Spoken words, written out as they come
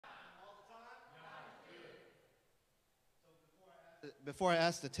before I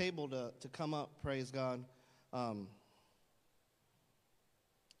ask the table to come up, praise God,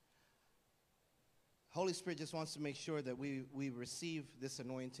 Holy Spirit just wants to make sure that we receive this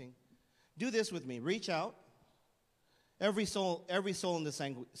anointing. Do this with me. Reach out. Every soul in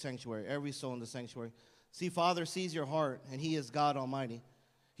the sanctuary, every soul in the sanctuary. See, Father sees your heart, and he is God Almighty.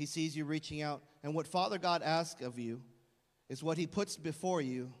 He sees you reaching out. And what Father God asks of you is what he puts before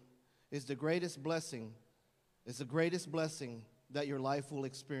you is the greatest blessing. It's the greatest blessing that your life will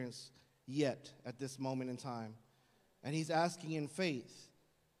experience yet at this moment in time. And he's asking in faith,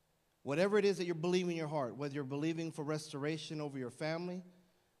 whatever it is that you're believing in your heart, whether you're believing for restoration over your family,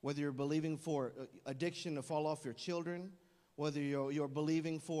 whether you're believing for addiction to fall off your children, whether you're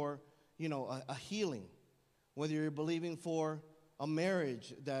believing for, a healing, whether you're believing for a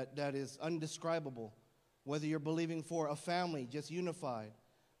marriage that is undescribable, whether you're believing for a family just unified,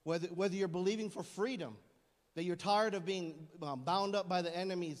 whether you're believing for freedom, that you're tired of being bound up by the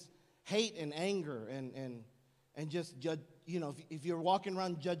enemy's hate and anger and just judge, if you're walking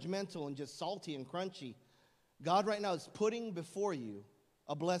around judgmental and just salty and crunchy, God right now is putting before you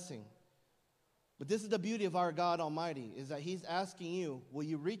a blessing. But this is the beauty of our God Almighty, is that he's asking you, will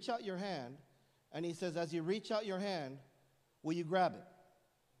you reach out your hand? And he says, as you reach out your hand, will you grab it?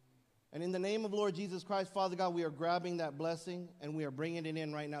 And in the name of Lord Jesus Christ, Father God, we are grabbing that blessing and we are bringing it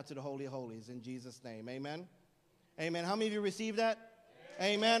in right now to the Holy of Holies in Jesus' name. Amen. Amen. How many of you received that?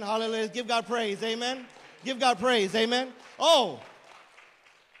 Amen. Hallelujah. Give God praise. Amen. Give God praise. Amen. Oh,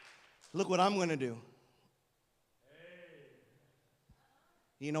 look what I'm going to do.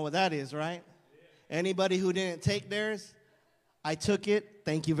 You know what that is, right? Anybody who didn't take theirs, I took it.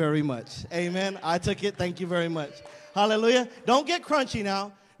 Thank you very much. Amen. I took it. Thank you very much. Hallelujah. Don't get crunchy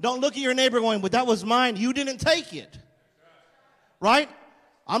now. Don't look at your neighbor going, but that was mine. You didn't take it. Right?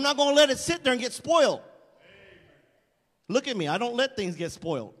 I'm not going to let it sit there and get spoiled. Look at me. I don't let things get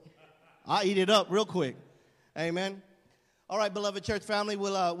spoiled. I eat it up real quick. Amen. All right, beloved church family,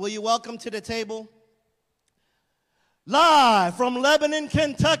 will you welcome to the table, live from Lebanon,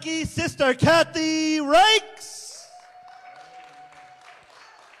 Kentucky, Sister Kathy Rakes.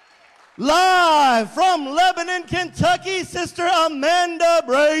 Live from Lebanon, Kentucky, Sister Amanda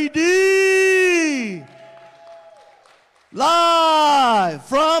Brady. Live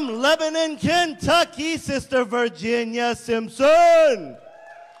from Lebanon, Kentucky, Sister Virginia Simpson.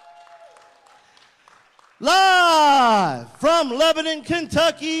 Live from Lebanon,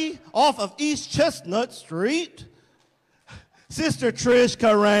 Kentucky, off of East Chestnut Street, Sister Trish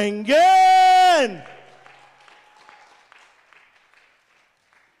Carangan.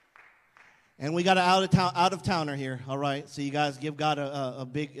 And we got an out-of-towner here, all right? So you guys give God a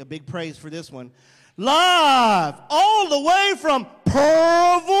big praise for this one. Live all the way from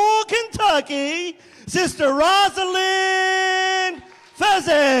Pearlville, Kentucky, Sister Rosalind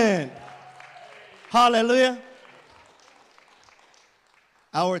Pheasant. Hallelujah.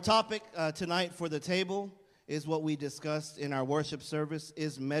 Our topic tonight for the table is what we discussed in our worship service,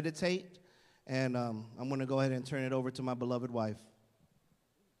 is meditate. And I'm going to go ahead and turn it over to my beloved wife.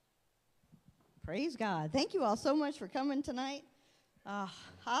 Praise God. Thank you all so much for coming tonight.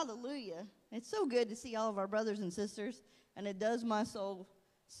 Hallelujah. It's so good to see all of our brothers and sisters, and it does my soul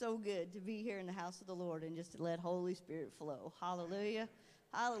so good to be here in the house of the Lord and just to let Holy Spirit flow. Hallelujah.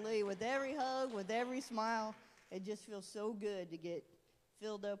 Hallelujah. With every hug, with every smile, it just feels so good to get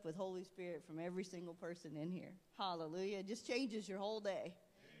filled up with Holy Spirit from every single person in here. Hallelujah. It just changes your whole day.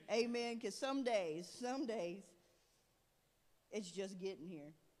 Amen. Because some days, it's just getting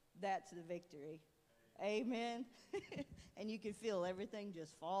here. That's the victory. Amen. And you can feel everything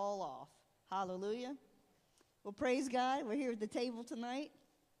just fall off. Hallelujah. Well, praise God. We're here at the table tonight.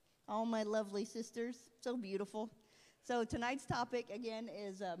 All my lovely sisters. So beautiful. So tonight's topic, again,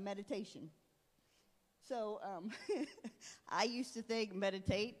 is meditation. So I used to think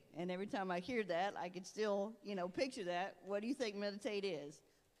meditate, and every time I hear that, I could still, picture that. What do you think meditate is?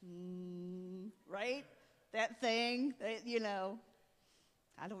 Right? That thing,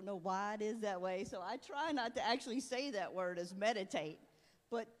 I don't know why it is that way. So I try not to actually say that word as meditate,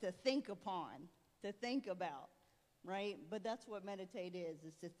 but to think upon, to think about, right? But that's what meditate is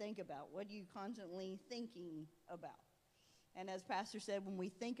to think about. What are you constantly thinking about? And as Pastor said, when we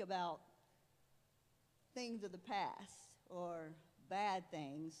think about things of the past or bad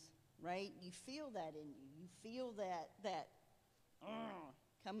things, right, you feel that in you. You feel that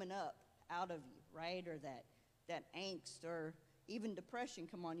coming up out of you, right? Or that angst or even depression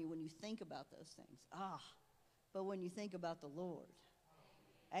come on you when you think about those things. But when you think about the Lord,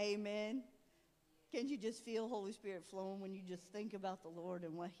 amen. Can't you just feel Holy Spirit flowing when you just think about the Lord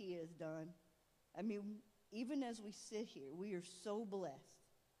and what he has done? I mean, even as we sit here, we are so blessed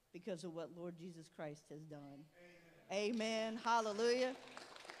because of what Lord Jesus Christ has done. Amen. Hallelujah.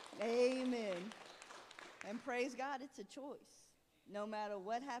 Amen. And praise God, it's a choice. No matter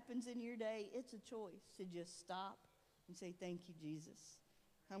what happens in your day, it's a choice to just stop and say, thank you, Jesus.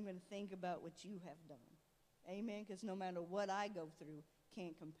 I'm going to think about what you have done. Amen. Because no matter what I go through,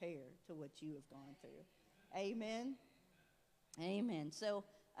 can't compare to what you have gone through. Amen. Amen. So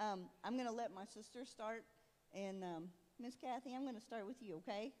I'm going to let my sister start. And Miss Kathy, I'm going to start with you,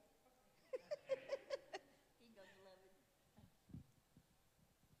 okay?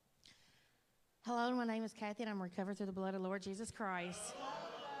 Hello, my name is Kathy, and I'm recovered through the blood of Lord Jesus Christ.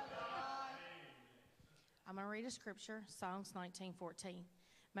 I'm going to read a scripture, Psalms 19:14.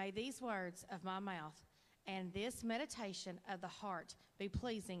 May these words of my mouth and this meditation of the heart be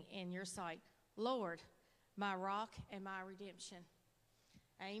pleasing in your sight, Lord, my rock and my redemption.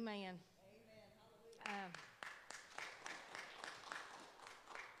 Amen.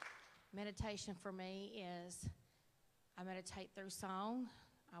 Meditation for me is I meditate through song.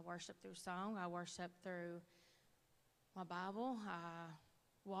 I worship through song. I worship through my Bible. I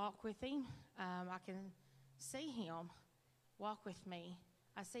walk with him. I can see him walk with me.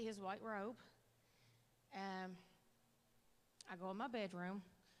 I see his white robe. I go in my bedroom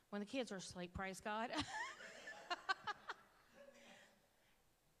when the kids are asleep, praise God.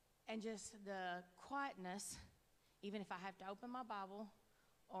 And just the quietness, even if I have to open my Bible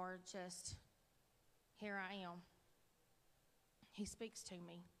or just here I am. He speaks to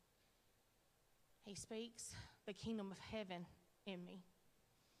me. He speaks the kingdom of heaven in me.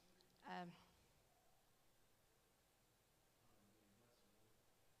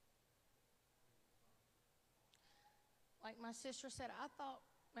 Like my sister said, I thought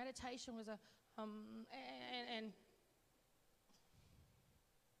meditation was and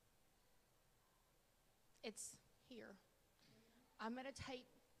it's here. I meditate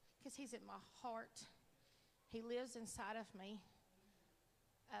because he's in my heart. He lives inside of me.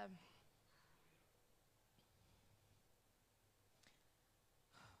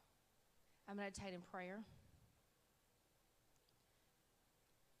 I meditate in prayer.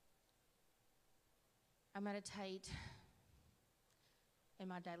 I meditate in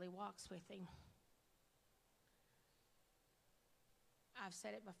my daily walks with him. I've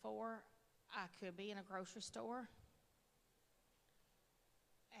said it before, I could be in a grocery store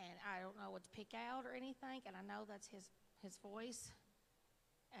and I don't know what to pick out or anything, and I know that's his voice,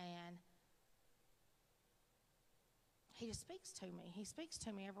 and he just speaks to me. He speaks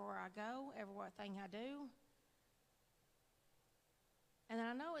to me everywhere I go, everything I do. And then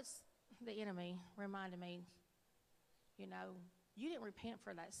I know it's the enemy reminding me, you know, you didn't repent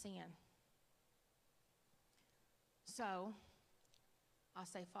for that sin. So I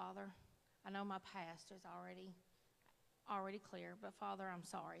say, Father, I know my past is already clear, but Father, I'm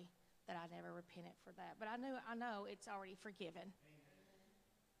sorry that I never repented for that. But I know it's already forgiven.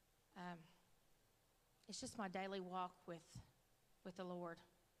 It's just my daily walk with the Lord.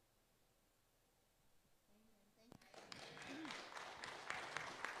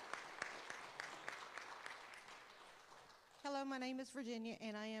 Hello, my name is Virginia,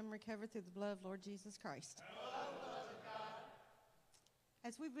 and I am recovered through the blood of Lord Jesus Christ.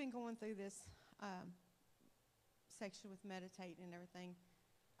 As we've been going through this section with meditating and everything,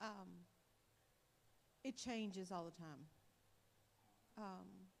 it changes all the time.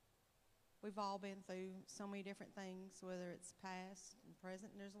 We've all been through so many different things, whether it's past and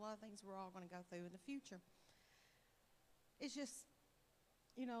present, and there's a lot of things we're all going to go through in the future. It's just,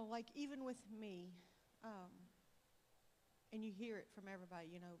 you know, like even with me, and you hear it from everybody,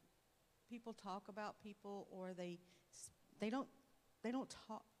 you know, people talk about people, or they don't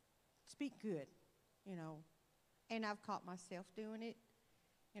speak good, you know. And I've caught myself doing it,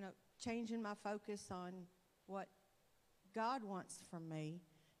 you know, changing my focus on what God wants from me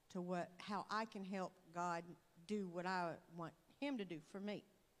to how I can help God do what I want him to do for me.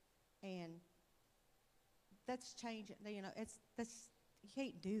 And that's changing, you know, you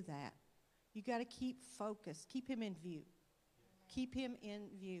can't do that. You got to keep focused, keep him in view. Keep him in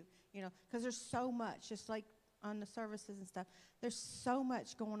view, you know, because there's so much, just like on the services and stuff, there's so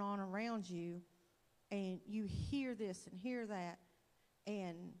much going on around you, and you hear this and hear that,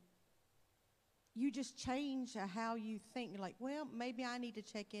 and you just change how you think. You're like, well, maybe I need to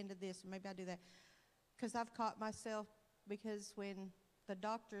check into this, or maybe I do that. Because I've caught myself, because when the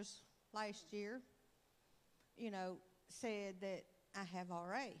doctors last year, you know, said that I have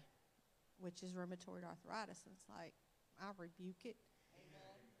RA, which is rheumatoid arthritis, and it's like, I rebuke it.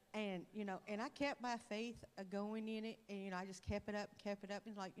 And, and I kept my faith going in it, and, I just kept it up,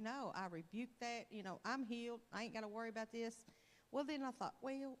 and like, I rebuked that, I'm healed. I ain't got to worry about this. Well, then I thought,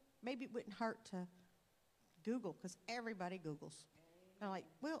 well, maybe it wouldn't hurt to Google, because everybody Googles. And I'm like,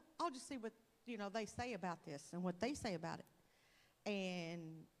 well, I'll just see what, they say about this and what they say about it. And,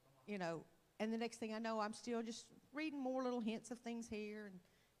 and the next thing I know, I'm still just reading more little hints of things here and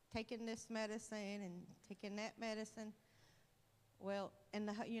taking this medicine and taking that medicine. Well, and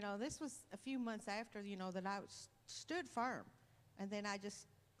this was a few months after, that I stood firm, and then I just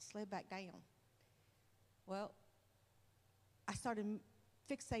slid back down. Well, I started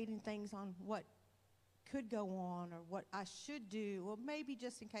fixating things on what could go on or what I should do, or maybe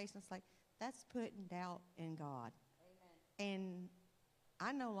just in case. And it's like, that's putting doubt in God. Amen. And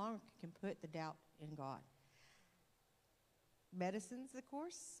I no longer can put the doubt in God. Medicines, of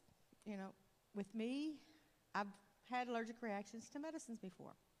course, with me, I've had allergic reactions to medicines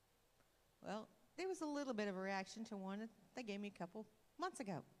before. Well, there was a little bit of a reaction to one that they gave me a couple months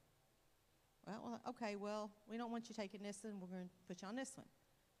ago. Well, okay, we don't want you taking this, and we're going to put you on this one.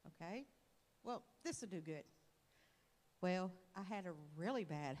 Okay? Well, this will do good. Well, I had a really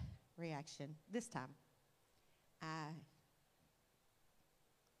bad reaction this time. I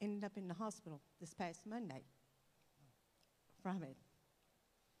ended up in the hospital this past Monday from it.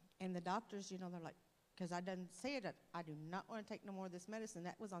 And the doctors, they're like, because I done said that I do not want to take no more of this medicine.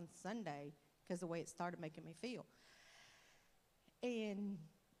 That was on Sunday, because the way it started making me feel. And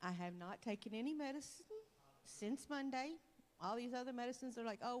I have not taken any medicine since Monday. All these other medicines are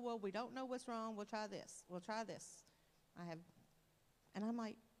like, oh, well, we don't know what's wrong. We'll try this. We'll try this. And I'm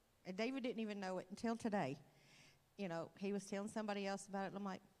like, and David didn't even know it until today. He was telling somebody else about it. And I'm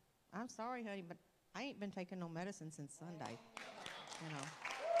like, I'm sorry, honey, but I ain't been taking no medicine since Sunday. And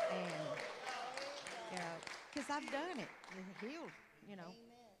because I've done it. It's healed,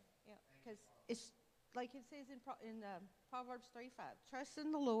 because it's like it says in Proverbs 3:5, trust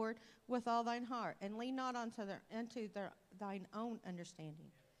in the Lord with all thine heart, and lean not unto thine own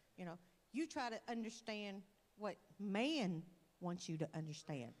understanding. You try to understand what man wants you to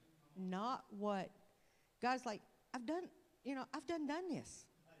understand, not what God's like. I've done this.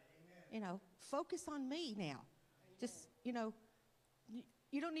 Focus on me now. Just, you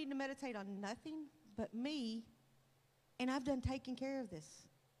don't need to meditate on nothing but me, and I've done taking care of this.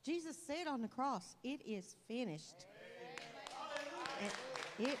 Jesus said on the cross, it is finished. And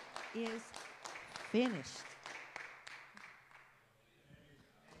it is finished.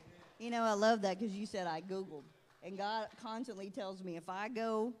 I love that, because you said I Googled. And God constantly tells me if I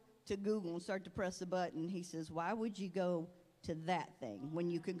go to Google and start to press the button, he says, why would you go to that thing when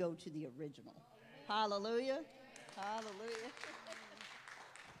you could go to the original? Hallelujah. Hallelujah.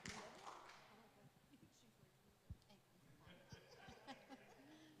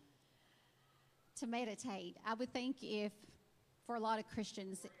 To meditate, I would think if for a lot of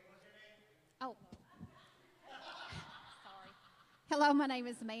Christians, sorry. Hello, my name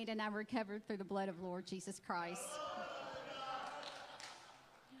is Amanda, and I'm recovered through the blood of Lord Jesus Christ.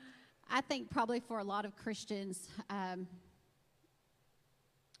 I think probably for a lot of Christians,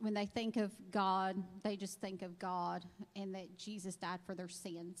 when they think of God, they just think of God and that Jesus died for their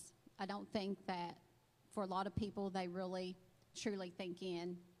sins. I don't think that for a lot of people, they really, truly think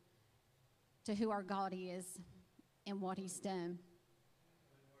in to who our God is and what he's done.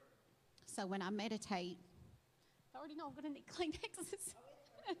 So when I meditate, I already know I'm going to need Kleenexes.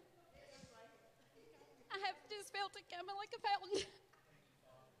 I have just felt it coming like a fountain.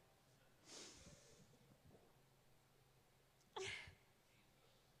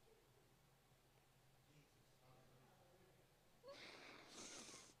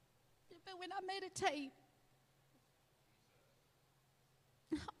 But when I meditate,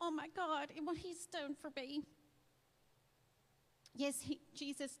 oh my God, and what he's done for me. Yes,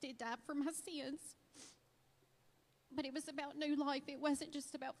 Jesus did die for my sins. But it was about new life. It wasn't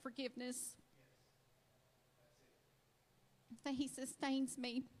just about forgiveness. That he sustains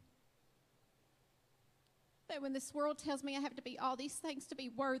me. That when this world tells me I have to be all these things to be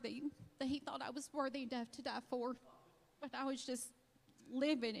worthy, that he thought I was worthy enough to die for. But I was just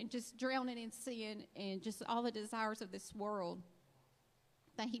living and just drowning in sin and just all the desires of this world.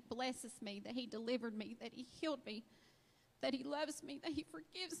 That he blesses me, that he delivered me, that he healed me, that he loves me, that he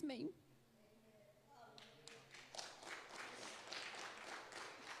forgives me.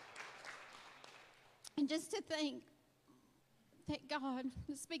 And just to think that God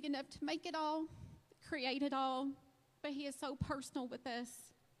is big enough to make it all, create it all, but he is so personal with us.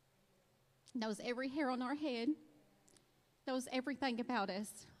 Knows every hair on our head, knows everything about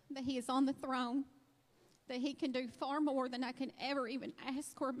us, that he is on the throne, that he can do far more than I can ever even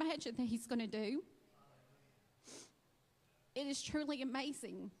ask or imagine that he's going to do. It is truly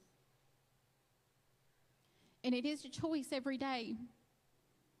amazing. And it is a choice every day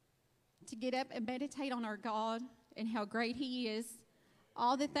to get up and meditate on our God and how great he is,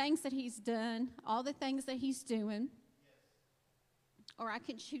 all the things that he's done, all the things that he's doing. Or I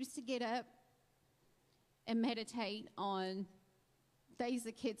can choose to get up and meditate on days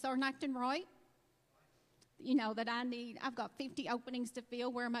the kids aren't acting right. You know, that I've got 50 openings to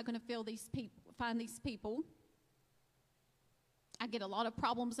fill. Where am I going to find these people? I get a lot of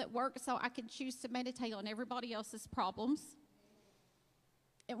problems at work, so I can choose to meditate on everybody else's problems.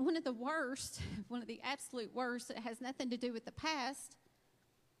 And one of the absolute worst, it has nothing to do with the past,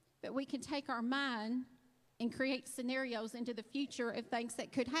 but we can take our mind and create scenarios into the future of things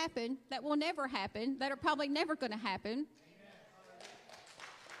that could happen, that will never happen, that are probably never going to happen.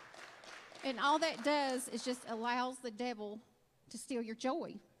 And all that does is just allows the devil to steal your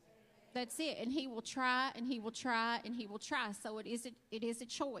joy. That's it. And he will try, and he will try, and he will try. So it is a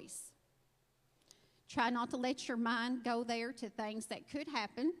choice. Try not to let your mind go there to things that could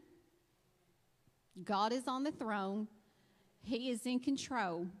happen. God is on the throne. He is in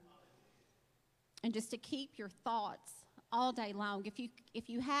control. And just to keep your thoughts all day long. If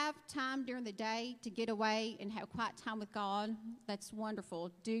you have time during the day to get away and have quiet time with God, that's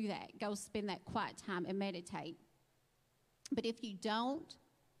wonderful. Do that. Go spend that quiet time and meditate. But if you don't,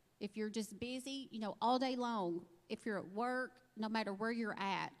 if you're just busy, all day long, if you're at work, no matter where you're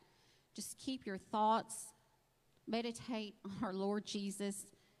at, just keep your thoughts, meditate on our Lord Jesus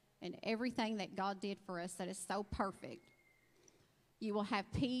and everything that God did for us that is so perfect. You will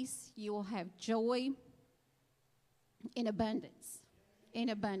have peace. You will have joy in abundance. In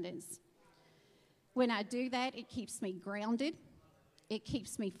abundance. When I do that, it keeps me grounded. It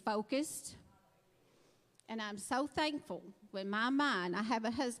keeps me focused. And I'm so thankful when my mind, I have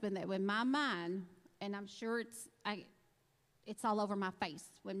a husband that when my mind, and I'm sure it's all over my face,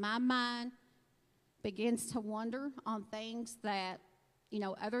 when my mind begins to wonder on things that,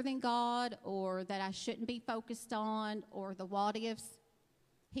 other than God or that I shouldn't be focused on or the what ifs,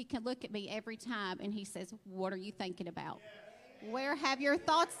 he can look at me every time and he says, what are you thinking about? Where have your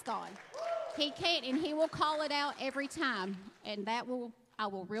thoughts gone? He can't, and he will call it out every time. And I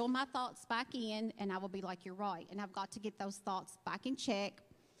will reel my thoughts back in, and I will be like, you're right. And I've got to get those thoughts back in check,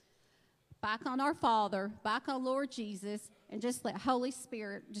 back on our Father, back on Lord Jesus, and just let Holy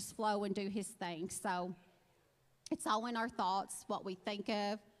Spirit just flow and do his thing. So it's all in our thoughts, what we think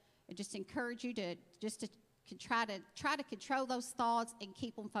of. I just encourage you to try to control those thoughts and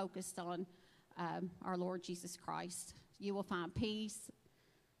keep them focused on our Lord Jesus Christ. You will find peace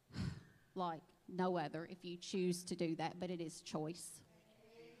like no other if you choose to do that, but it is choice.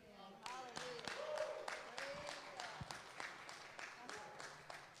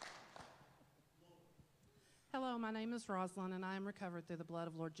 Hello, my name is Rosalind, and I am recovered through the blood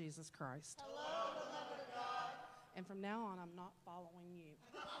of Lord Jesus Christ. Hello, beloved of God. And from now on, I'm not following you.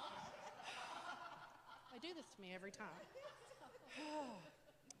 They do this to me every time.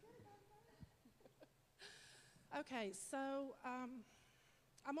 Okay, so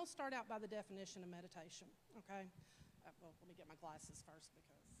I'm going to start out by the definition of meditation, okay? Well, let me get my glasses first because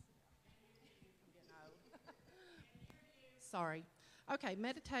I'm getting old. Sorry. Okay,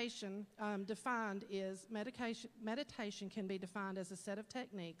 meditation meditation can be defined as a set of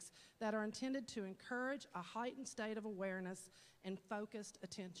techniques that are intended to encourage a heightened state of awareness and focused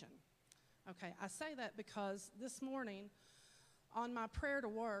attention. Okay, I say that because this morning on my prayer to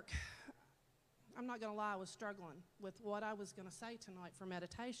work, I'm not going to lie, I was struggling with what I was going to say tonight for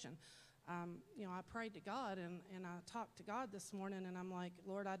meditation. I prayed to God and I talked to God this morning, and I'm like,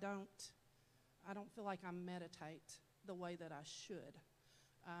 Lord, I don't feel like I meditate the way that I should.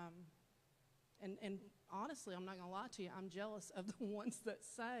 And honestly, I'm not going to lie to you, I'm jealous of the ones that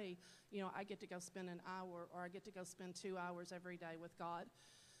say, I get to go spend an hour or I get to go spend 2 hours every day with God.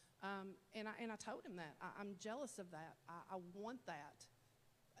 And I told him that. I'm jealous of that. I want that.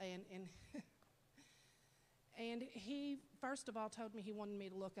 And and he, first of all, told me he wanted me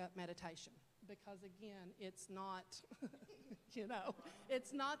to look up meditation because, again, it's not,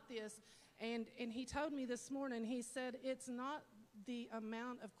 it's not this. And he told me this morning, he said, it's not the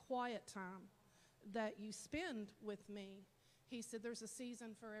amount of quiet time that you spend with me. He said, there's a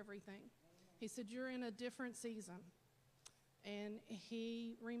season for everything. He said, you're in a different season. And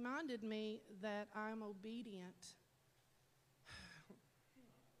he reminded me that I'm obedient,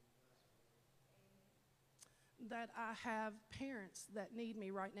 that I have parents that need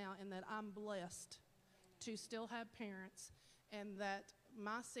me right now, and that I'm blessed to still have parents, and that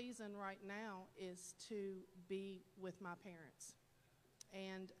my season right now is to be with my parents,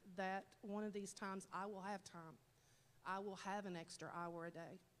 and that one of these times I will have time. I will have an extra hour a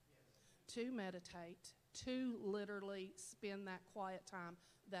day to meditate, to literally spend that quiet time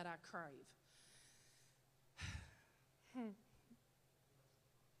that I crave.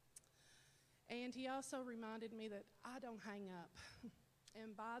 And he also reminded me that I don't hang up.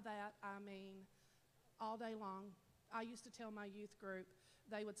 And by that, I mean all day long. I used to tell my youth group,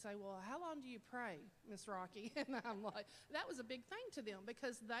 they would say, well, how long do you pray, Miss Rocky? And I'm like, that was a big thing to them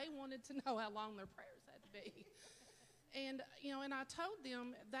because they wanted to know how long their prayers had to be. And, and I told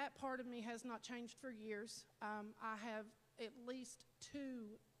them that part of me has not changed for years. I have at least 2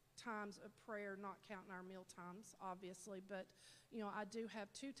 times of prayer, not counting our meal times, obviously, but, I do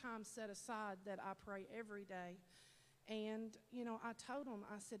have 2 times set aside that I pray every day. And, I told them,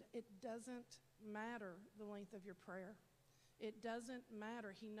 I said, it doesn't matter the length of your prayer. It doesn't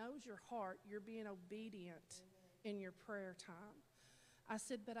matter. He knows your heart. You're being obedient in your prayer time. I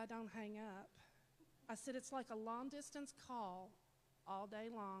said, but I don't hang up. I said, it's like a long-distance call all day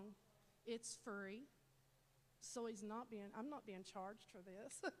long. It's free. So I'm not being charged for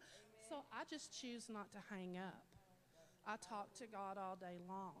this. So I just choose not to hang up. I talk to God all day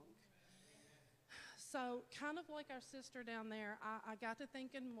long. So kind of like our sister down there, I got to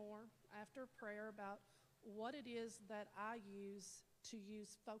thinking more after prayer about what it is that I use to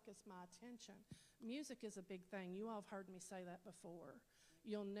focus my attention. Music is a big thing. You all have heard me say that before.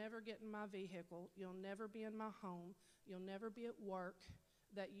 You'll never get in my vehicle. You'll never be in my home. You'll never be at work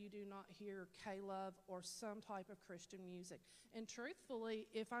that you do not hear K-Love or some type of Christian music. And truthfully,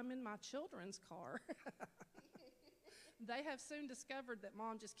 if I'm in my children's car, they have soon discovered that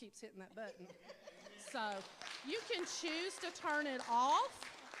Mom just keeps hitting that button. So you can choose to turn it off,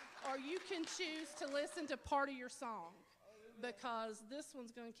 or you can choose to listen to part of your song, because this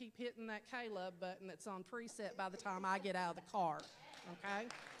one's going to keep hitting that K-Love button that's on preset by the time I get out of the car, okay?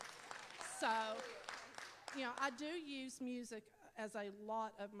 So, I do use music as a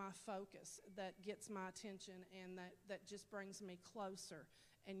lot of my focus that gets my attention and that just brings me closer.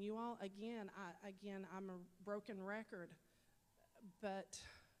 And you all, again, I'm a broken record, but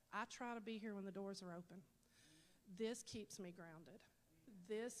I try to be here when the doors are open. This keeps me grounded.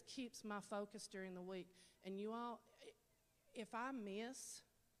 This keeps my focus during the week. And you all, if I miss,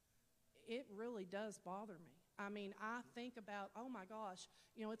 it really does bother me. I mean, I think about, oh my gosh,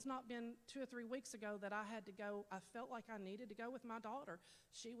 it's not been 2 or 3 weeks ago that I had to go. I felt like I needed to go with my daughter.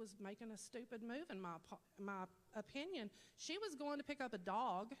 She was making a stupid move, in my opinion. She was going to pick up a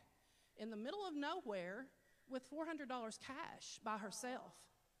dog in the middle of nowhere with $400 cash by herself,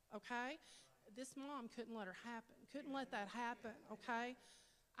 okay? This mom couldn't let her happen, couldn't let that happen, okay?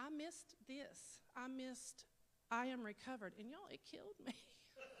 I missed this. I Am Recovered, and y'all, it killed me.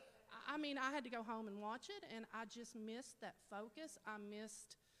 I mean, I had to go home and watch it, and I just missed that focus. I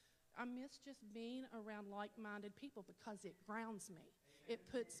missed just being around like-minded people because it grounds me. It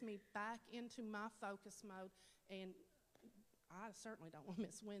puts me back into my focus mode, and I certainly don't want to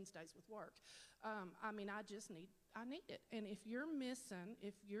miss Wednesdays with work. I mean, I need it. And if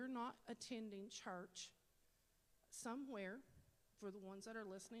you're not attending church somewhere, for the ones that are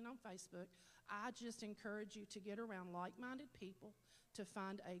listening on Facebook, I just encourage you to get around like-minded people, to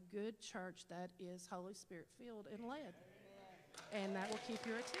find a good church that is Holy Spirit filled and led. Amen. And that will keep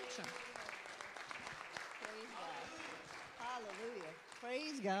your attention. Praise God. Hallelujah.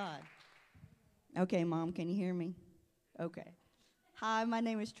 Praise God. Okay, Mom, can you hear me? Okay. Hi, my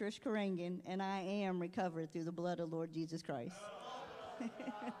name is Trish Carangan, and I am recovered through the blood of Lord Jesus Christ.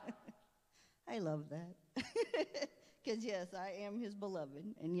 I love that. Because, yes, I am his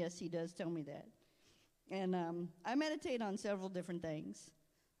beloved, and yes, he does tell me that. And I meditate on several different things.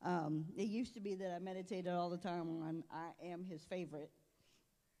 It used to be that I meditated all the time on I am his favorite.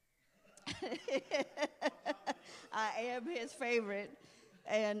 I am his favorite.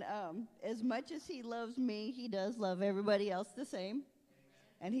 And as much as he loves me, he does love everybody else the same.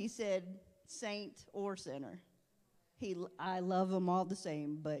 And he said, saint or sinner. I love them all the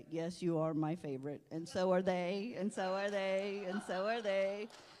same, but yes, you are my favorite. And so are they, and so are they, and so are they.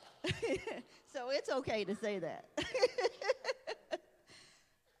 So it's okay to say that.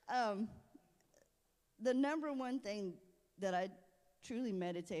 The number one thing that I truly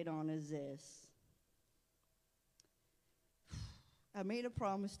meditate on is this. I made a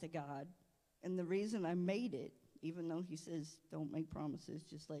promise to God, and the reason I made it, even though he says don't make promises,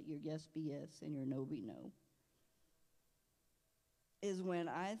 just let your yes be yes and your no be no, is when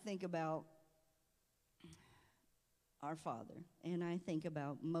I think about our Father, and I think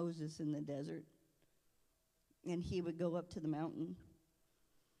about Moses in the desert, and he would go up to the mountain.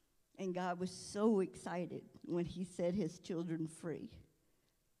 And God was so excited when he set his children free.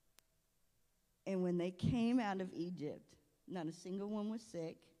 And when they came out of Egypt, not a single one was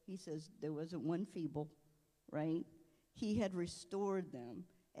sick. He says there wasn't one feeble, right? He had restored them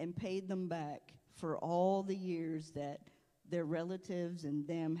and paid them back for all the years that their relatives and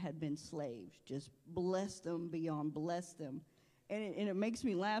them had been slaves. Just bless them beyond bless them. And it makes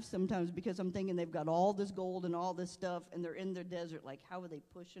me laugh sometimes because I'm thinking they've got all this gold and all this stuff, and they're in their desert. Like, how are they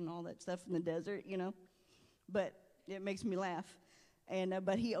pushing all that stuff in the desert, you know? But it makes me laugh. And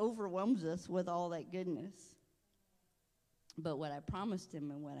but he overwhelms us with all that goodness. But what I promised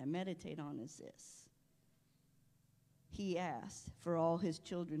him and what I meditate on is this. He asked for all his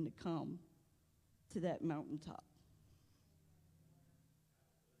children to come to that mountaintop.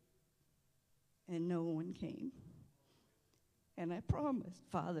 And no one came. And I promised,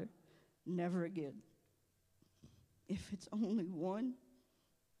 Father, never again. If it's only one,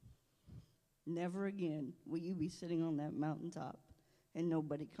 never again will you be sitting on that mountaintop and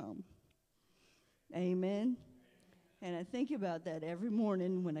nobody come. Amen. And I think about that every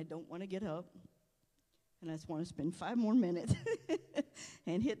morning when I don't want to get up. And I just want to spend 5 more minutes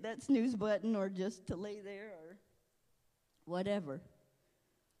and hit that snooze button or just to lay there or whatever.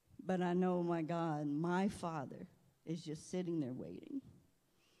 But I know my God, my Father, is just sitting there waiting.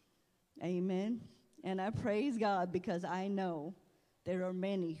 Amen. And I praise God because I know there are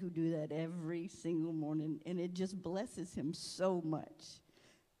many who do that every single morning. And it just blesses him so much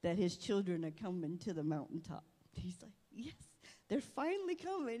that his children are coming to the mountaintop. He's like, yes, they're finally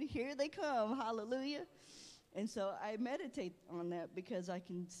coming. Here they come. Hallelujah. And so I meditate on that because I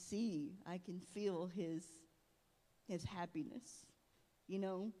can see, I can feel his happiness, you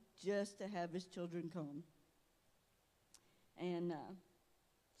know, just to have his children come. And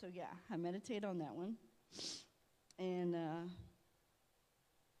so, yeah, I meditate on that one. And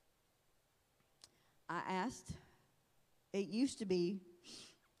I asked, it used to be,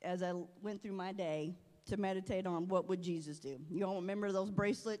 as I went through my day, to meditate on what would Jesus do. You all remember those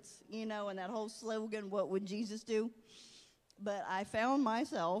bracelets, you know, and that whole slogan, what would Jesus do? But I found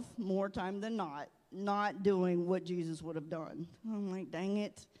myself, more time than not doing what Jesus would have done. I'm like, dang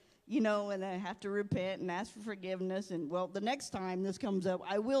it. You know, and I have to repent and ask for forgiveness. And, well, the next time this comes up,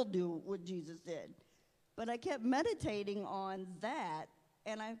 I will do what Jesus did. But I kept meditating on that,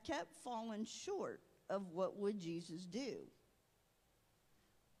 and I kept falling short of what would Jesus do.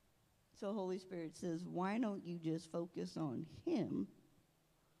 So Holy Spirit says, why don't you just focus on him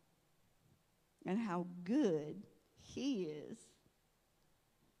and how good he is?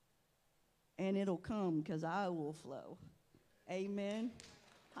 And it'll come because I will flow. Amen.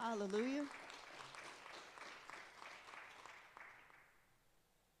 Hallelujah.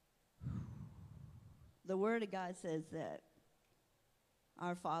 The Word of God says that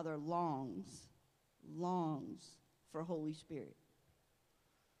our Father longs for Holy Spirit.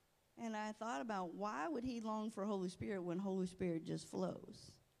 And I thought about why would he long for Holy Spirit when Holy Spirit just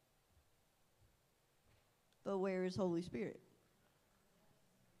flows? But where is Holy Spirit?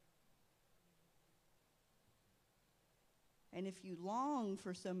 And if you long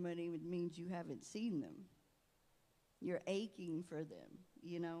for somebody, it means you haven't seen them. You're aching for them,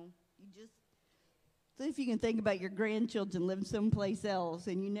 you know. So if you can think about your grandchildren living someplace else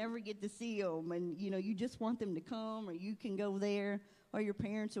and you never get to see them and, you know, you just want them to come or you can go there or your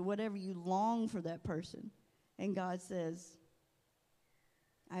parents or whatever, you long for that person. And God says,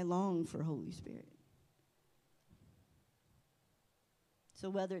 I long for Holy Spirit. So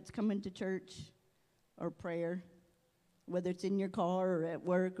whether it's coming to church or prayer, whether it's in your car or at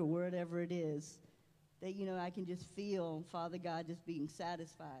work or wherever it is, that, you know, I can just feel Father God just being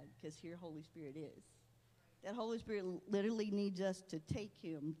satisfied because here Holy Spirit is. That Holy Spirit literally needs us to take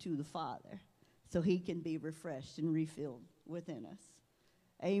him to the Father so he can be refreshed and refilled within us.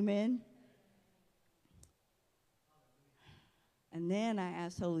 Amen. And then I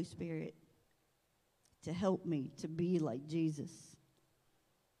asked Holy Spirit to help me to be like Jesus.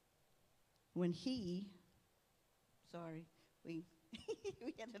 When we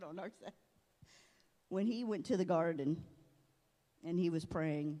had it on our side. When he went to the garden and he was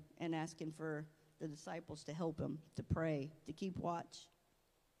praying and asking for the disciples to help him, to pray, to keep watch.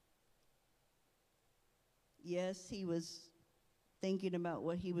 Yes, he was thinking about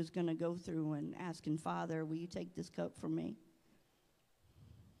what he was going to go through and asking, Father, will you take this cup from me?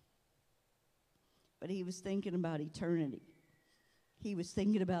 But he was thinking about eternity. He was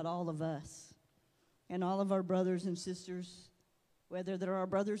thinking about all of us and all of our brothers and sisters, whether they're our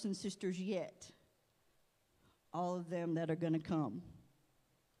brothers and sisters yet, all of them that are going to come.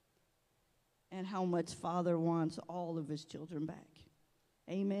 and how much Father wants all of his children back.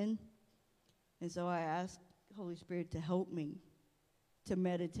 Amen. And so I ask Holy Spirit to help me to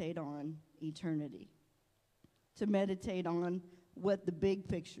meditate on eternity, to meditate on what the big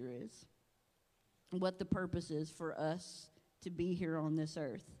picture is, what the purpose is for us to be here on this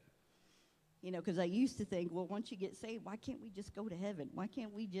earth. You know, because I used to think, well, once you get saved, why can't we just go to heaven? Why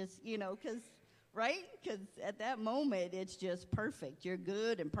can't we just, you know, because, right? Because at that moment, it's just perfect. You're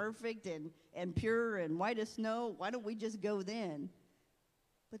good and perfect and pure and white as snow. Why don't we just go then?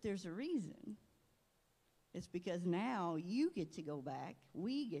 But there's a reason. It's because now you get to go back,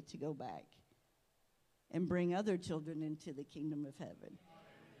 we get to go back, and bring other children into the kingdom of heaven.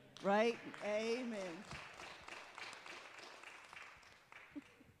 Right? Amen.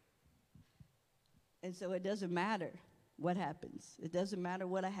 And so it doesn't matter what happens. It doesn't matter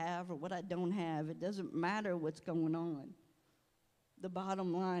what I have or what I don't have. It doesn't matter what's going on. The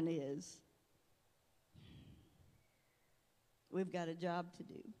bottom line is we've got a job to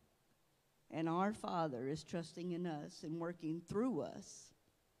do. And our Father is trusting in us and working through us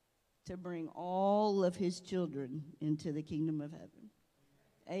to bring all of his children into the kingdom of heaven.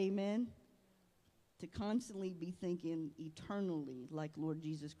 Amen. To constantly be thinking eternally like Lord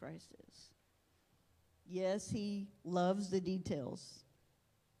Jesus Christ is. Yes, he loves the details.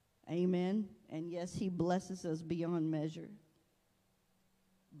 Amen. And yes, he blesses us beyond measure.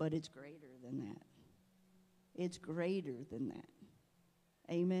 But it's greater than that. It's greater than that.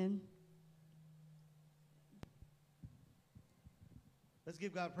 Amen. Let's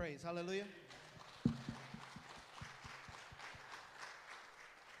give God praise. Hallelujah.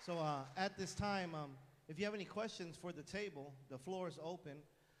 So at this time, if you have any questions for the table, the floor is open.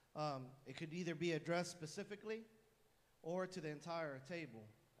 It could either be addressed specifically or to the entire table.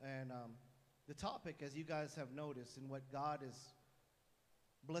 And the topic, as you guys have noticed, and what God is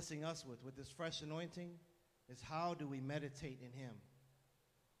blessing us with this fresh anointing, is how do we meditate in him?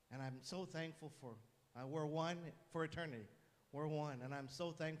 And I'm so thankful for, we're one for eternity. We're one. And I'm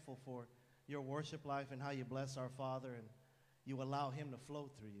so thankful for your worship life and how you bless our Father and you allow him to flow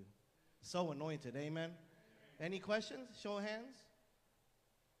through you. So anointed. Amen. Any questions? Show of hands.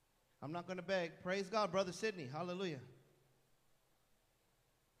 I'm not going to beg. Praise God, Brother Sidney. Hallelujah.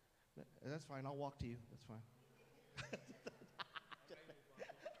 That's fine. I'll walk to you. That's fine.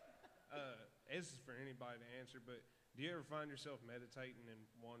 This is for anybody to answer, but do you ever find yourself meditating and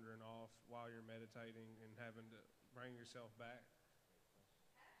wandering off while you're meditating and having to bring yourself back?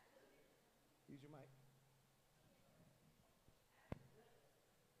 Use your mic.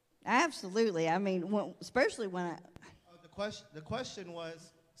 Absolutely. I mean, especially when I... The question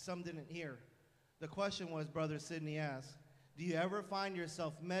was, some didn't hear. The question was, Brother Sidney asked, do you ever find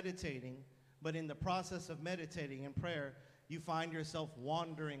yourself meditating, but in the process of meditating in prayer, you find yourself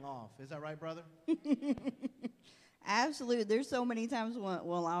wandering off? Is that right, brother? Absolutely. There's so many times when,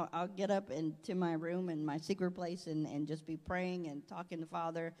 I'll get up into my room and my secret place and just be praying and talking to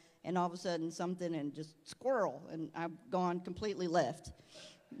Father, and all of a sudden something and just squirrel, and I've gone completely left.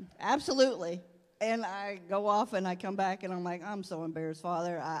 Absolutely. And I go off and I come back and I'm like, I'm so embarrassed,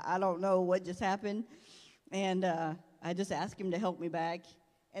 Father. I don't know what just happened. And I just ask him to help me back.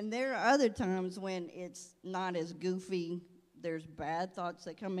 And there are other times when it's not as goofy. There's bad thoughts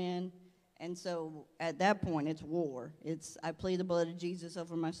that come in. And so at that point, it's war. I plead the blood of Jesus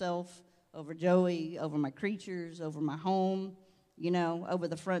over myself, over Joey, over my creatures, over my home, over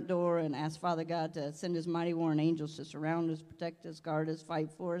the front door, and ask Father God to send his mighty warring angels to surround us, protect us, guard us,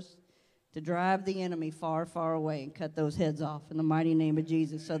 fight for us, to drive the enemy far, far away and cut those heads off in the mighty name of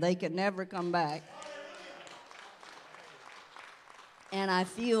Jesus so they could never come back. And I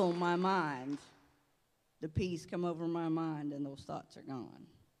feel my mind, the peace come over my mind, and those thoughts are gone.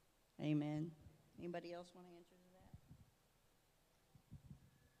 Amen. Anybody else want to answer to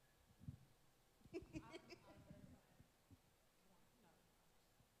that?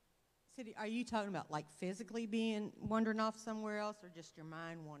 Cindy, are you talking about like physically wandering off somewhere else, or just your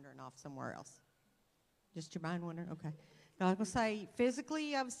mind wandering off somewhere else? Just your mind wandering? Okay. No, I was going to say,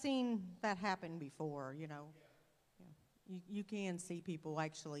 physically, I've seen that happen before, Yeah. You can see people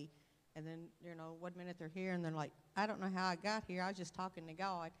actually, and then, 1 minute they're here, and they're like, I don't know how I got here. I was just talking to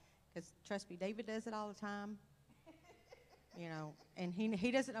God. Because, trust me, David does it all the time. And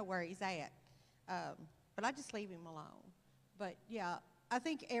he doesn't know where he's at. But I just leave him alone. But, yeah, I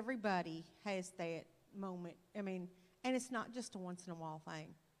think everybody has that moment. I mean, and it's not just a once-in-a-while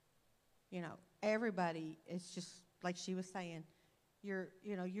thing. Everybody, it's just like she was saying, you're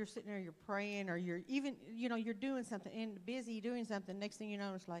sitting there, you're praying, or you're even, you're doing something, and busy doing something. Next thing you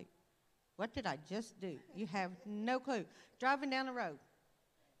know, it's like, what did I just do? You have no clue. Driving down the road.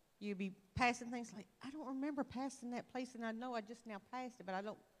 you'd be passing things like, I don't remember passing that place, and I know I just now passed it, but I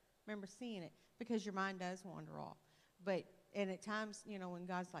don't remember seeing it, because your mind does wander off. And at times, when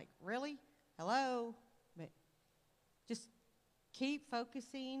God's like, really? Hello? But just keep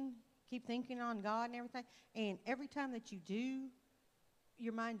focusing, keep thinking on God and everything. And every time that you do,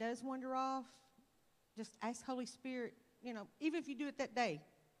 your mind does wander off, just ask Holy Spirit, even if you do it that day,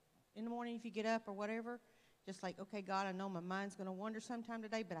 in the morning if you get up or whatever, just like, okay, God, I know my mind's going to wander sometime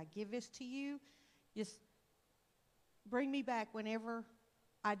today, but I give this to you. Just bring me back whenever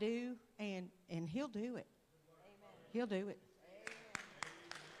I do, and He'll do it. Amen. He'll do it.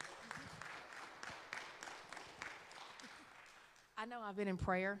 I know I've been in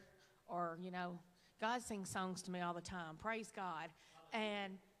prayer, or, God sings songs to me all the time. Praise God.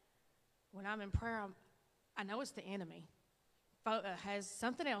 And when I'm in prayer, I know it's the enemy. Has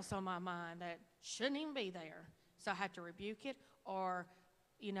something else on my mind that shouldn't even be there. So I have to rebuke it, or,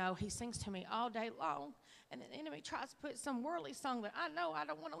 he sings to me all day long, and the enemy tries to put some worldly song that I know I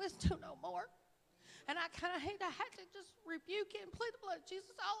don't want to listen to no more. And I kind of hate, I had to just rebuke it and plead the blood of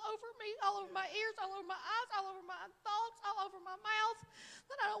Jesus all over me, all over my ears, all over my eyes, all over my thoughts, all over my mouth,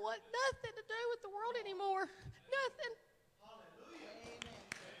 that I don't want nothing to do with the world anymore. Nothing.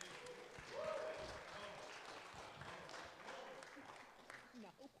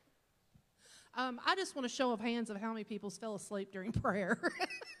 I just want a show of hands of how many people fell asleep during prayer.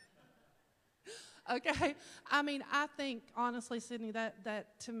 Okay? I think, honestly, Sydney,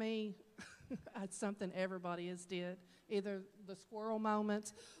 that to me, that's something everybody has did. Either the squirrel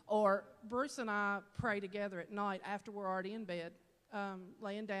moments, or Bruce and I pray together at night after we're already in bed,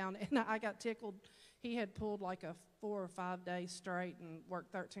 laying down, and I got tickled. He had pulled like a 4 or 5 days straight and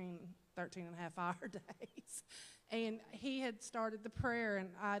worked 13 and a half hour days. And he had started the prayer, and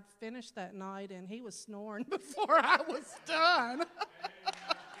I'd finished that night, and he was snoring before I was done.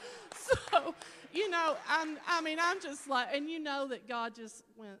 So, I'm just like, and that God just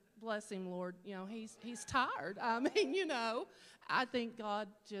went, bless him, Lord. He's tired. I think God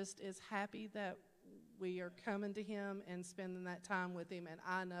just is happy that we are coming to him and spending that time with him, and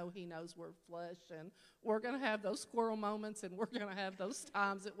I know he knows we're flesh, and we're going to have those squirrel moments, and we're going to have those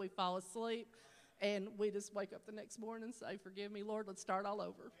times that we fall asleep. And we just wake up the next morning and say, forgive me, Lord, let's start all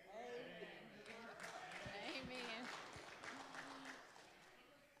over. Amen.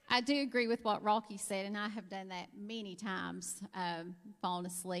 I do agree with what Rocky said, and I have done that many times, fallen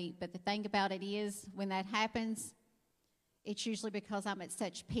asleep. But the thing about it is, when that happens, it's usually because I'm at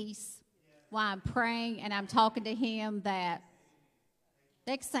such peace while I'm praying and I'm talking to him, that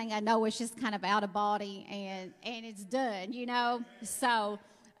next thing I know, it's just kind of out of body, and it's done, So...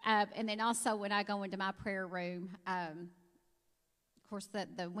 and then also when I go into my prayer room, of course,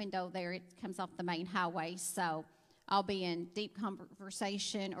 the window there, it comes off the main highway. So I'll be in deep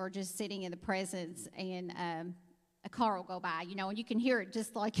conversation or just sitting in the presence, and a car will go by, and you can hear it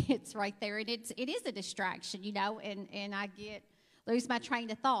just like it's right there. And it is a distraction, and I lose my train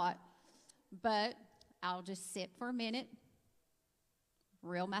of thought. But I'll just sit for a minute,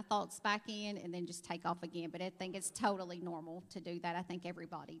 reel my thoughts back in, and then just take off again. But I think it's totally normal to do that. I think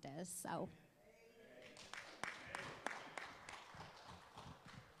everybody does. So.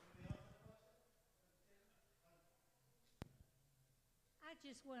 I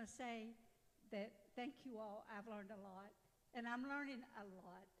just want to say that thank you all. I've learned a lot, and I'm learning a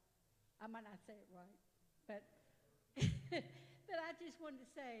lot. I might not say it right, but but I just wanted to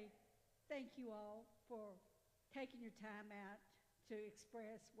say thank you all for taking your time out to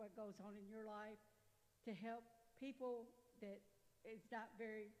express what goes on in your life, to help people that is not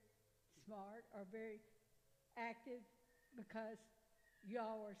very smart or very active, because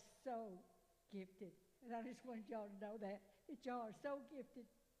y'all are so gifted. And I just wanted y'all to know that y'all are so gifted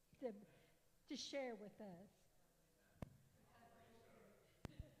to share with us.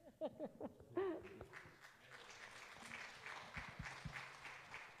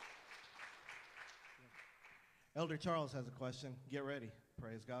 Elder Charles has a question. Get ready.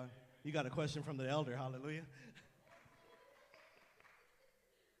 Praise God. You got a question from the elder. Hallelujah.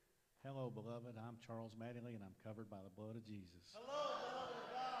 Hello, beloved. I'm Charles Mattingly, and I'm covered by the blood of Jesus. Hello, beloved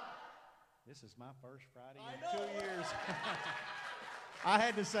of God. This is my first Friday in 2 years. I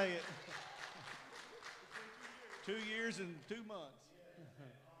had to say it. 2 years and 2 months.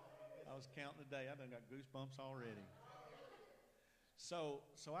 I was counting the day. I done got goosebumps already. So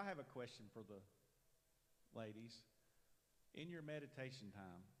I have a question for the ladies. In your meditation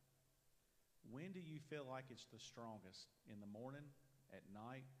time, when do you feel like it's the strongest? In the morning? At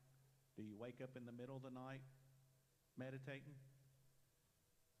night? Do you wake up in the middle of the night meditating?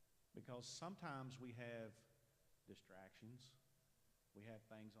 Because sometimes we have distractions. We have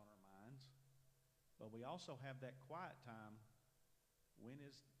things on our minds. But we also have that quiet time. When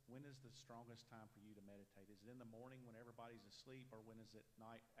is the strongest time for you to meditate? Is it in the morning when everybody's asleep, or when is it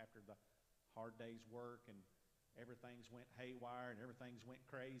night after the hard day's work and everything's went haywire and everything's went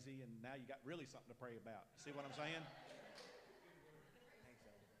crazy and now you got really something to pray about? See what I'm saying?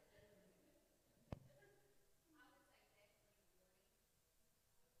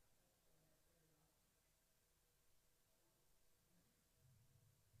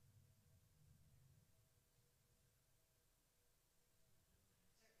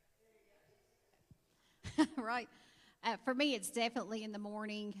 Right. For me, it's definitely in the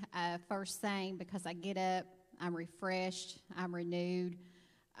morning, first thing, because I get up, I'm refreshed, I'm renewed.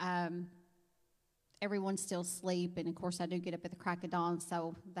 Everyone's still asleep, and of course, I do get up at the crack of dawn,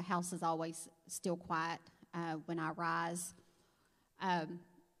 so the house is always still quiet when I rise.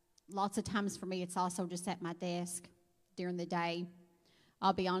 Lots of times for me, it's also just at my desk during the day.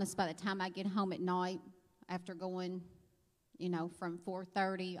 I'll be honest, by the time I get home at night, after going, from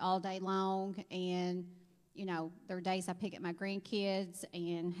 4:30 all day long, and there are days I pick up my grandkids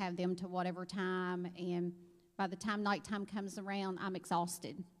and have them to whatever time, and by the time nighttime comes around, I'm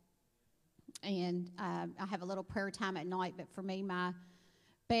exhausted. And I have a little prayer time at night, but for me, my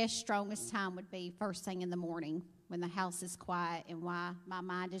best, strongest time would be first thing in the morning when the house is quiet and why my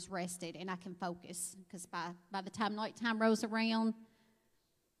mind is rested and I can focus. Because by the time nighttime rolls around,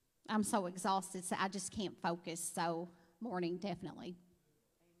 I'm so exhausted, so I just can't focus. So morning, definitely.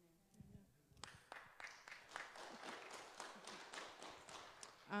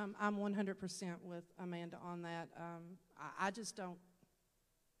 I'm 100% with Amanda on that. I just don't,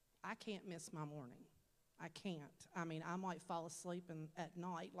 I can't miss my morning. I can't. I mean, I might fall asleep at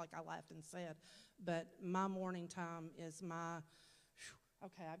night, like I laughed and said, but my morning time is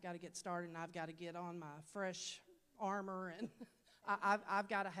okay, I've got to get started and I've got to get on my fresh armor, and I've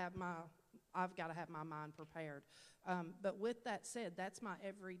got to have my mind prepared. But with that said, that's my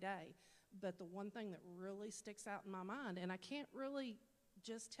everyday. But the one thing that really sticks out in my mind, and I can't really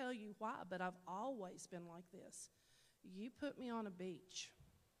just tell you why, but I've always been like this. You put me on a beach,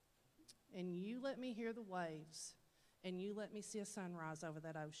 and you let me hear the waves, and you let me see a sunrise over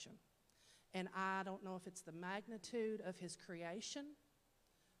that ocean. And I don't know if it's the magnitude of his creation,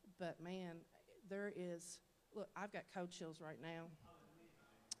 but man, look, I've got cold chills right now.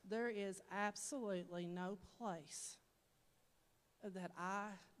 There is absolutely no place that I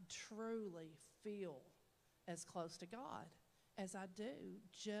truly feel as close to God as I do.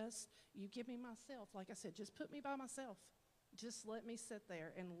 Just, you give me myself. Like I said, just put me by myself. Just let me sit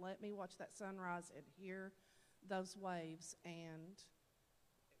there and let me watch that sunrise and hear those waves. And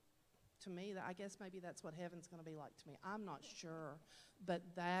to me, I guess maybe that's what heaven's going to be like to me. I'm not sure, but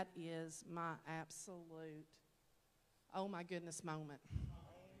that is my absolute, oh my goodness moment.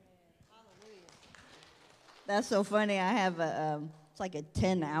 That's so funny. I have it's like a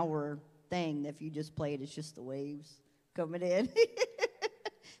 10-hour thing. If you just play it, it's just the waves coming in.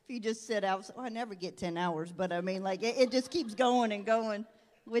 If you just sit out, I never get 10 hours, but I mean, like, it just keeps going and going,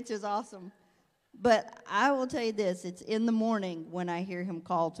 which is awesome. But I will tell you this, it's in the morning when I hear him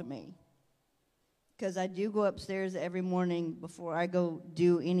call to me. Because I do go upstairs every morning before I go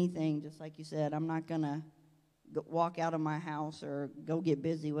do anything, just like you said. I'm not going to walk out of my house or go get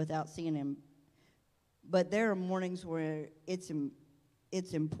busy without seeing him. But there are mornings where it's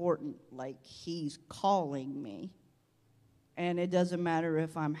important, like he's calling me. And it doesn't matter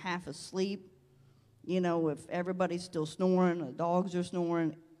if I'm half asleep, if everybody's still snoring, the dogs are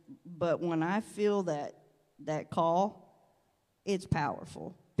snoring. But when I feel that call, it's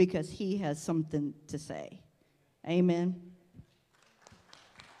powerful because he has something to say. Amen.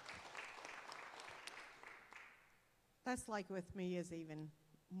 That's like with me is even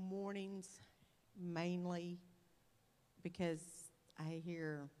mornings mainly because I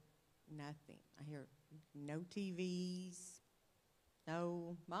hear nothing. I hear no TVs,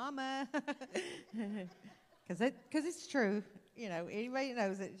 no mama, because it's true. Anybody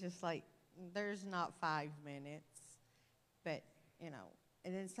knows it. Just like there's not 5 minutes, but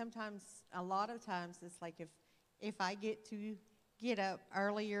and then sometimes, a lot of times, it's like if I get to get up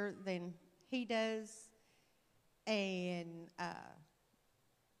earlier than he does, and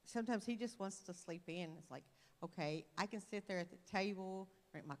sometimes he just wants to sleep in. It's like, okay, I can sit there at the table,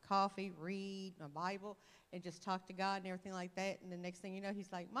 drink my coffee, read my Bible, and just talk to God and everything like that. And the next thing you know,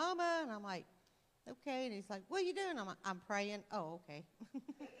 he's like, Mama. And I'm like, okay. And he's like, what are you doing? I'm like, I'm praying. Oh, okay.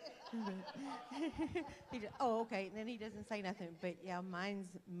 Oh, okay. And then he doesn't say nothing. But, yeah, mine's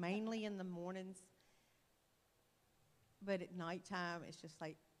mainly in the mornings. But at nighttime, it's just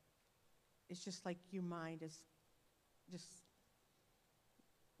like your mind is just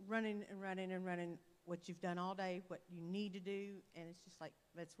running and running and running what you've done all day, what you need to do, and it's just like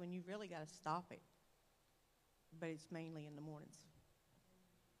that's when you really got to stop it. But it's mainly in the mornings.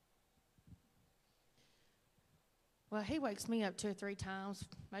 Well, he wakes me up 2 or 3 times,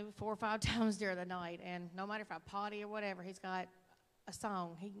 maybe 4 or 5 times during the night, and no matter if I potty or whatever, he's got a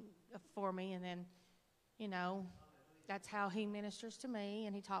song for me, and then, you know, that's how he ministers to me,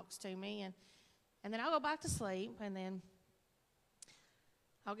 and he talks to me, and then I'll go back to sleep, and then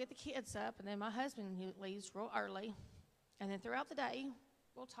I'll get the kids up, and then my husband leaves real early, and then throughout the day,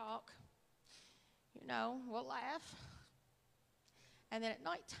 we'll talk, you know, we'll laugh, and then at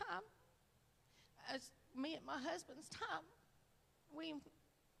nighttime, as me and my husband's time, we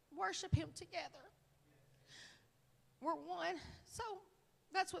worship him together. We're one, so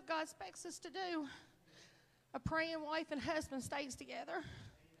that's what God expects us to do. A praying wife and husband stays together.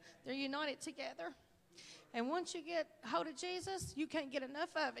 They're united together. And once you get hold of Jesus, you can't get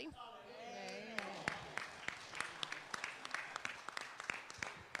enough of him.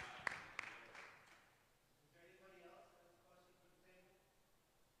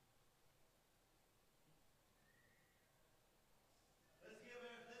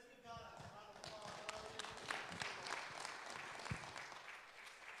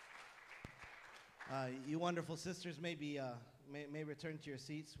 You wonderful sisters may return to your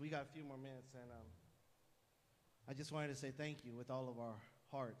seats. We got a few more minutes, and I just wanted to say thank you with all of our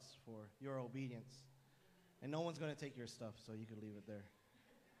hearts for your obedience. And no one's going to take your stuff, so you can leave it there.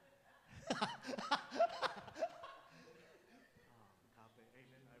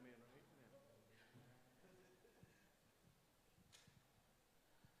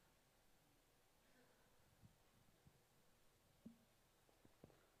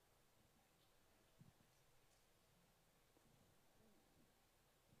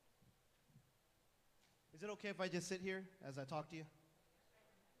 Is it okay if I just sit here as I talk to you?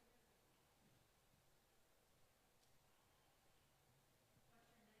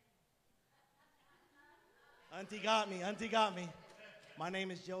 Auntie got me. My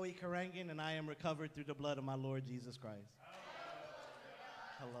name is Joey Carangan, and I am recovered through the blood of my Lord Jesus Christ.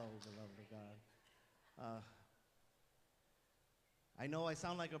 Hello, beloved of God. I know I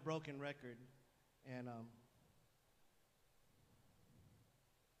sound like a broken record, and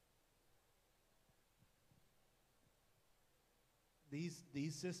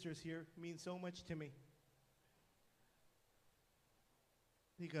these sisters here mean so much to me,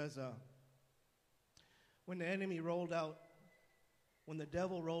 because when the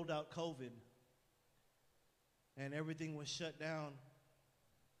devil rolled out COVID and everything was shut down,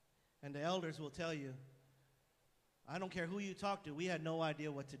 and the elders will tell you, I don't care who you talk to, we had no idea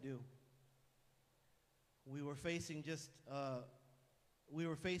what to do. We were facing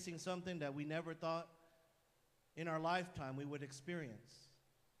something that we never thought in our lifetime we would experience.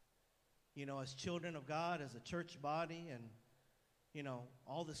 You know, as children of God, as a church body, and, you know,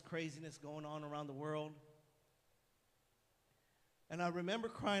 all this craziness going on around the world. And I remember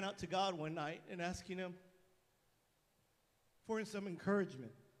crying out to God one night and asking him for some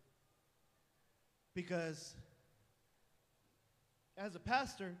encouragement. Because as a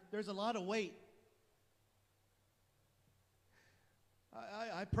pastor, there's a lot of weight.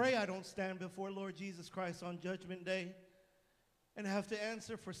 I pray I don't stand before Lord Jesus Christ on Judgment Day and have to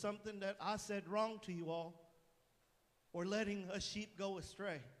answer for something that I said wrong to you all, or letting a sheep go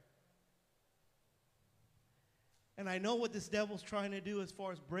astray. And I know what this devil's trying to do as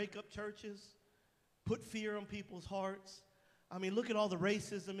far as break up churches, put fear on people's hearts. I mean, look at all the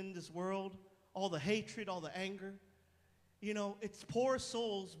racism in this world, all the hatred, all the anger. You know, it's poor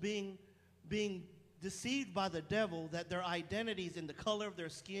souls being deceived by the devil that their identity is in the color of their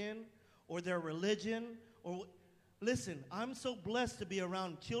skin or their religion. Listen, I'm so blessed to be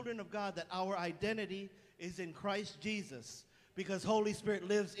around children of God that our identity is in Christ Jesus, because Holy Spirit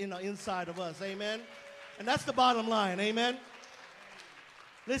lives inside of us. Amen? And that's the bottom line. Amen?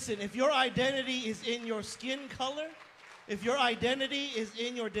 Listen, if your identity is in your skin color, if your identity is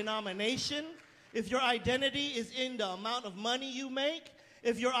in your denomination, if your identity is in the amount of money you make,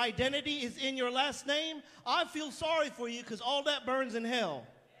 if your identity is in your last name, I feel sorry for you, because all that burns in hell.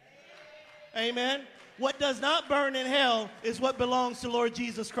 Amen? What does not burn in hell is what belongs to Lord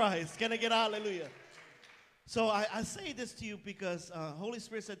Jesus Christ. Can I get a hallelujah? So I say this to you because Holy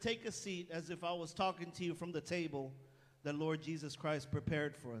Spirit said, take a seat, as if I was talking to you from the table that Lord Jesus Christ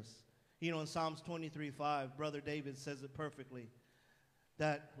prepared for us. You know, in Psalms 23:5, Brother David says it perfectly,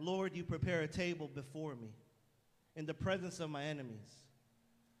 that, Lord, you prepare a table before me in the presence of my enemies.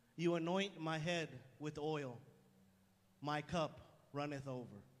 You anoint my head with oil. My cup runneth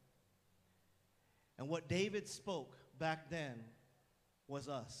over. And what David spoke back then was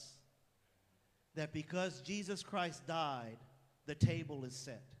us. That because Jesus Christ died, the table is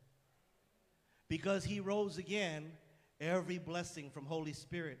set. Because he rose again, every blessing from Holy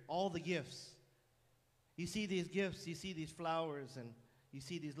Spirit, all the gifts. You see these gifts, you see these flowers, and you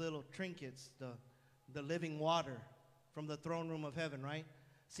see these little trinkets, the living water from the throne room of heaven, right?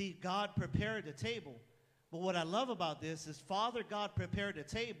 See, God prepared the table. But what I love about this is Father God prepared a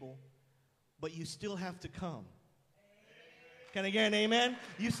table, but you still have to come. Can I get an amen?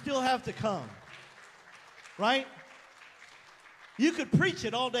 You still have to come. Right? You could preach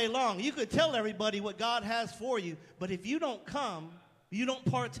it all day long. You could tell everybody what God has for you. But if you don't come, you don't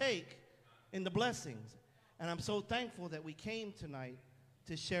partake in the blessings. And I'm so thankful that we came tonight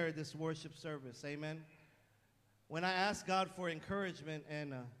to share this worship service. Amen. When I asked God for encouragement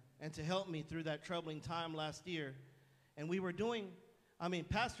and to help me through that troubling time last year, and we were doing,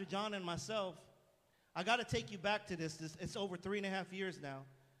 Pastor John and myself, I got to take you back to this. It's over 3.5 years now.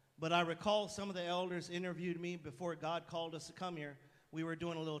 But I recall some of the elders interviewed me before God called us to come here. We were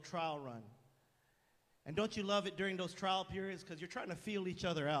doing a little trial run. And don't you love it during those trial periods? Because you're trying to feel each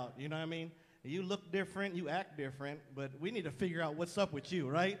other out, you know what I mean? You look different, you act different, but we need to figure out what's up with you,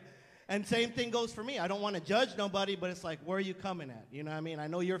 right? And same thing goes for me. I don't want to judge nobody, but it's like, where are you coming at? You know what I mean? I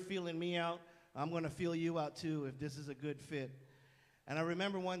know you're feeling me out. I'm going to feel you out too if this is a good fit. And I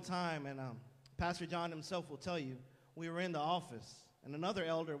remember one time, and Pastor John himself will tell you, we were in the office. And another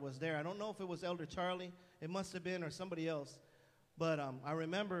elder was there. I don't know if it was Elder Charlie. It must have been, or somebody else. But I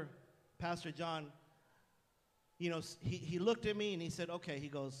remember Pastor John, he looked at me and he said, okay, he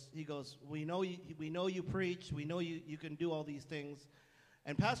goes, we know you preach. We know you can do all these things.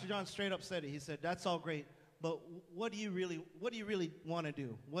 And Pastor John straight up said it. He said, that's all great. But what do you really want to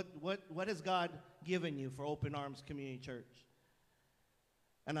do? What has God given you for Open Arms Community Church?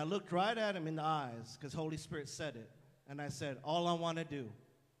 And I looked right at him in the eyes because Holy Spirit said it. And I said, all I want to do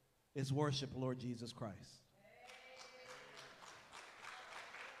is worship Lord Jesus Christ.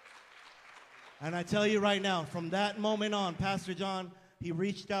 And I tell you right now, from that moment on, Pastor John, he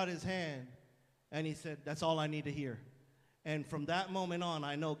reached out his hand and he said, that's all I need to hear. And from that moment on,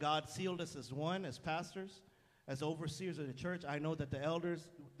 I know God sealed us as one, as pastors, as overseers of the church. I know that the elders,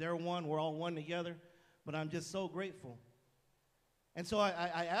 they're one, we're all one together. But I'm just so grateful. And so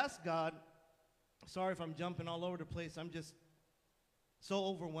I asked God, sorry if I'm jumping all over the place. I'm just so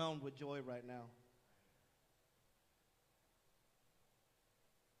overwhelmed with joy right now.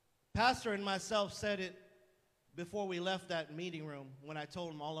 Pastor and myself said it before we left that meeting room when I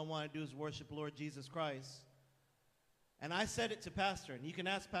told him all I want to do is worship Lord Jesus Christ. And I said it to Pastor, and you can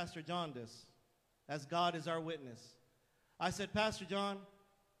ask Pastor John this, as God is our witness. I said, Pastor John,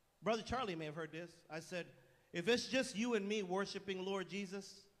 Brother Charlie may have heard this. I said, if it's just you and me worshiping Lord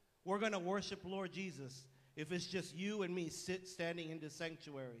Jesus, we're going to worship Lord Jesus if it's just you and me standing in the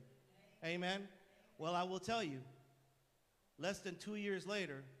sanctuary. Amen? Well, I will tell you, less than 2 years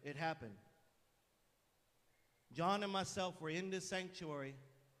later, it happened. John and myself were in this sanctuary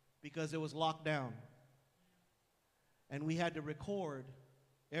because it was locked down. And we had to record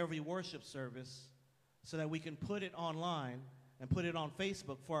every worship service so that we can put it online and put it on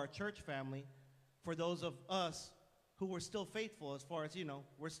Facebook for our church family, for those of us who were still faithful as far as,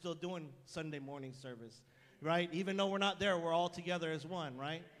 we're still doing Sunday morning service, right? Even though we're not there, we're all together as one,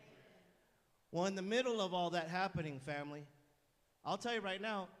 right? Well, in the middle of all that happening, family, I'll tell you right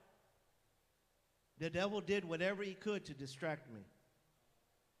now, the devil did whatever he could to distract me.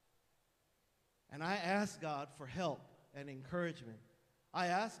 And I asked God for help and encouragement. I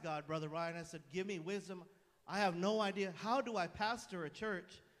asked God, Brother Ryan, I said, give me wisdom. I have no idea. How do I pastor a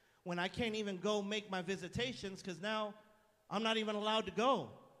church when I can't even go make my visitations because now I'm not even allowed to go?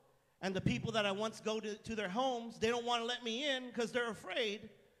 And the people that I once go to their homes, they don't want to let me in because they're afraid,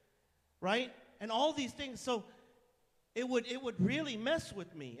 right? And all these things. So it would really mess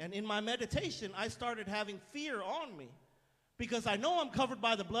with me. And in my meditation, I started having fear on me because I know I'm covered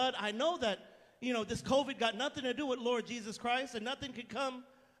by the blood. I know that, this COVID got nothing to do with Lord Jesus Christ, and nothing could come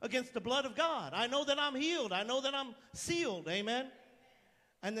against the blood of God. I know that I'm healed. I know that I'm sealed. Amen?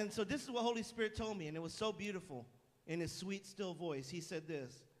 And then, so this is what Holy Spirit told me, and it was so beautiful in his sweet, still voice. He said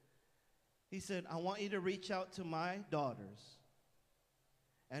this. He said, I want you to reach out to my daughters,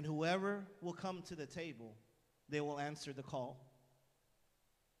 and whoever will come to the table, they will answer the call.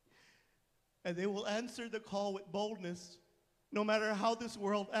 And they will answer the call with boldness, no matter how this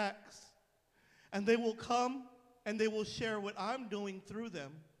world acts. And they will come and they will share what I'm doing through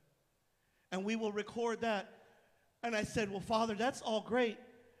them. And we will record that. And I said, well, Father, that's all great.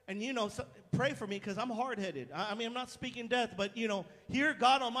 And, pray for me because I'm hard-headed. I'm not speaking death, but, here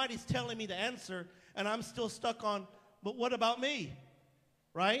God Almighty's telling me the answer, and I'm still stuck on, but what about me?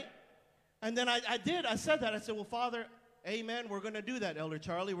 right? And then I said that. I said, well, Father, amen, we're going to do that, Elder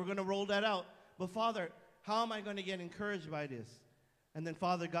Charlie. We're going to roll that out. But Father, how am I going to get encouraged by this? And then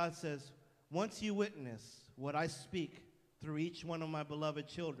Father God says, once you witness what I speak through each one of my beloved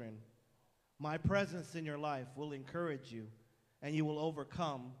children, my presence in your life will encourage you, and you will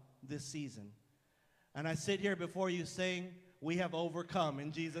overcome this season. And I sit here before you saying, we have overcome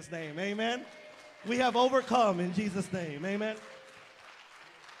in Jesus' name. Amen? We have overcome in Jesus' name. Amen?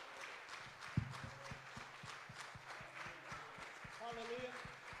 Hallelujah.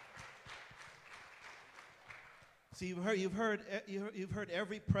 See, you've heard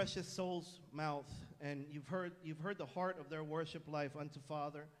every precious soul's mouth, and you've heard the heart of their worship life unto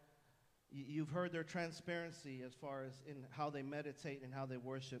Father. You've heard their transparency as far as in how they meditate and how they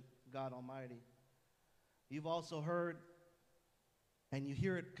worship God Almighty. You've also heard, and you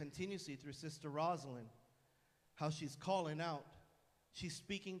hear it continuously through Sister Rosalind, how she's calling out. She's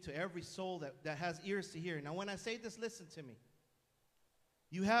speaking to every soul that has ears to hear. Now, when I say this, listen to me.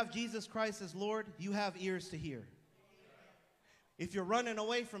 You have Jesus Christ as Lord, you have ears to hear. If you're running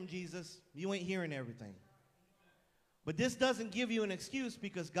away from Jesus, you ain't hearing everything. But this doesn't give you an excuse,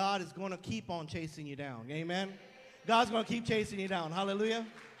 because God is going to keep on chasing you down. Amen? God's going to keep chasing you down. Hallelujah.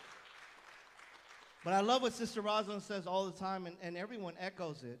 But I love what Sister Rosalind says all the time, and everyone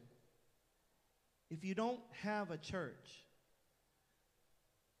echoes it. If you don't have a church,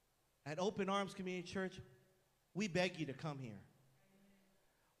 at Open Arms Community Church, we beg you to come here.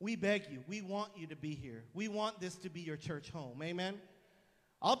 We beg you. We want you to be here. We want this to be your church home. Amen?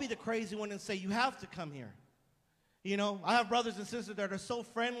 I'll be the crazy one and say, you have to come here. You know, I have brothers and sisters that are so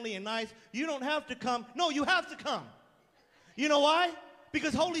friendly and nice. You don't have to come. No, you have to come. You know why?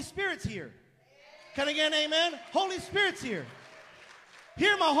 Because Holy Spirit's here. Can I get an amen? Holy Spirit's here.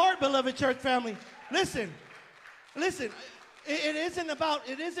 Hear my heart, beloved church family. Listen. It isn't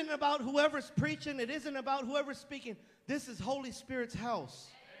about whoever's preaching. It isn't about whoever's speaking. This is Holy Spirit's house.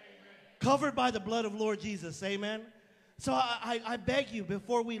 Covered by the blood of Lord Jesus. Amen. So I beg you,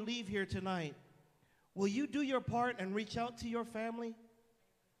 before we leave here tonight, will you do your part and reach out to your family,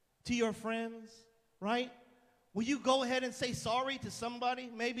 to your friends, right? Will you go ahead and say sorry to somebody?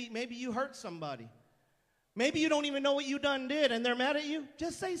 Maybe you hurt somebody. Maybe you don't even know what you done did and they're mad at you.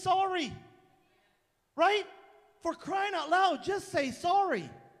 Just say sorry, right? For crying out loud, just say sorry.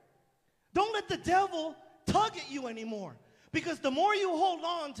 Don't let the devil tug at you anymore, because the more you hold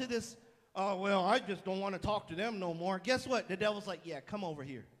on to this, oh, well, I just don't want to talk to them no more. Guess what? The devil's like, yeah, come over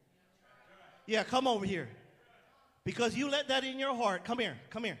here. Yeah, come over here. Because you let that in your heart. Come here.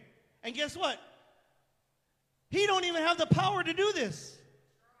 And guess what? He don't even have the power to do this.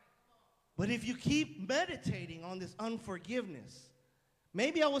 But if you keep meditating on this unforgiveness,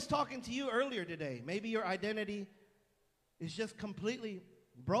 maybe I was talking to you earlier today. Maybe your identity is just completely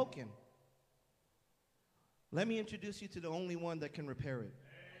broken. Let me introduce you to the only one that can repair it.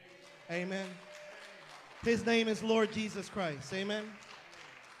 Amen. His name is Lord Jesus Christ. Amen.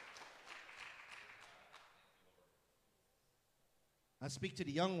 I speak to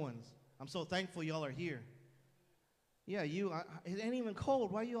the young ones. I'm so thankful y'all are here. Yeah, it ain't even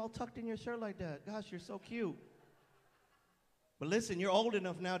cold. Why are you all tucked in your shirt like that? Gosh, you're so cute. But listen, you're old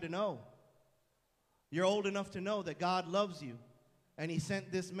enough now to know. You're old enough to know that God loves you, and he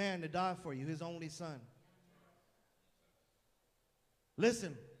sent this man to die for you, his only son.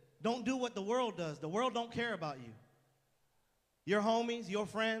 Listen, don't do what the world does. The world don't care about you. Your homies, your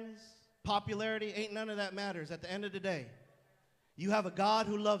friends, popularity, ain't none of that matters at the end of the day. You have a God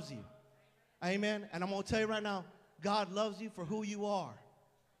who loves you. Amen. And I'm going to tell you right now, God loves you for who you are.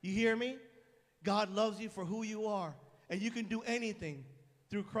 You hear me? God loves you for who you are. And you can do anything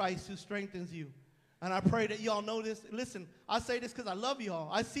through Christ who strengthens you. And I pray that y'all know this. Listen, I say this because I love y'all.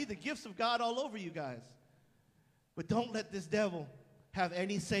 I see the gifts of God all over you guys. But don't let this devil have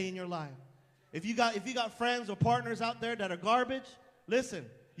any say in your life. If you got friends or partners out there that are garbage, listen,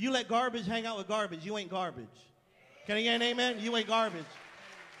 you let garbage hang out with garbage, you ain't garbage. Can I get an amen? You ain't garbage.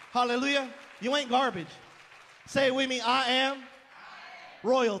 Hallelujah. You ain't garbage. Say it with me. I am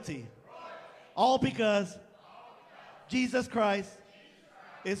royalty. All because Jesus Christ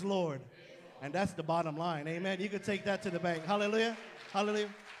is Lord. And that's the bottom line. Amen. You can take that to the bank. Hallelujah. Hallelujah.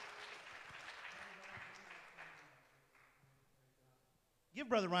 Give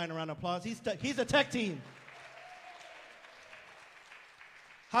Brother Ryan a round of applause. He's a tech team.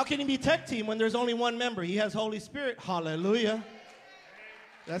 How can he be tech team when there's only one member? He has Holy Spirit. Hallelujah.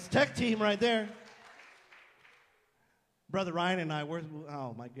 That's tech team right there. Brother Ryan and I,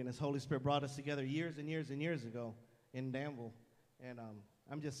 oh my goodness, Holy Spirit brought us together years and years and years ago in Danville. And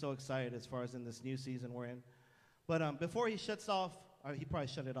I'm just so excited as far as in this new season we're in. But before he shuts off He probably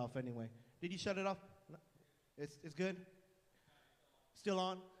shut it off anyway. Did you shut it off? No? It's good? Still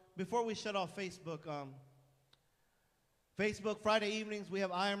on? Before we shut off Facebook, Facebook, Friday evenings, we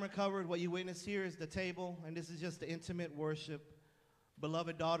have I Am Recovered. What you witness here is the table, and this is just the intimate worship.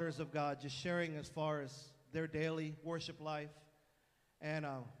 Beloved daughters of God, just sharing as far as their daily worship life. And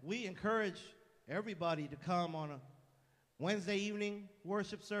we encourage everybody to come on a Wednesday evening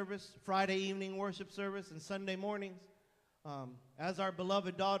worship service, Friday evening worship service, and Sunday mornings. As our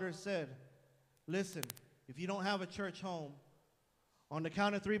beloved daughter said, listen, if you don't have a church home, on the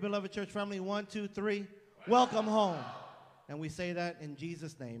count of three, beloved church family, 1, 2, 3, welcome home. And we say that in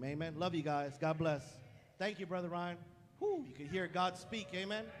Jesus' name, amen. Love you guys. God bless. Thank you, Brother Ryan. Whew, you can hear God speak,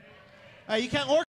 amen. You can't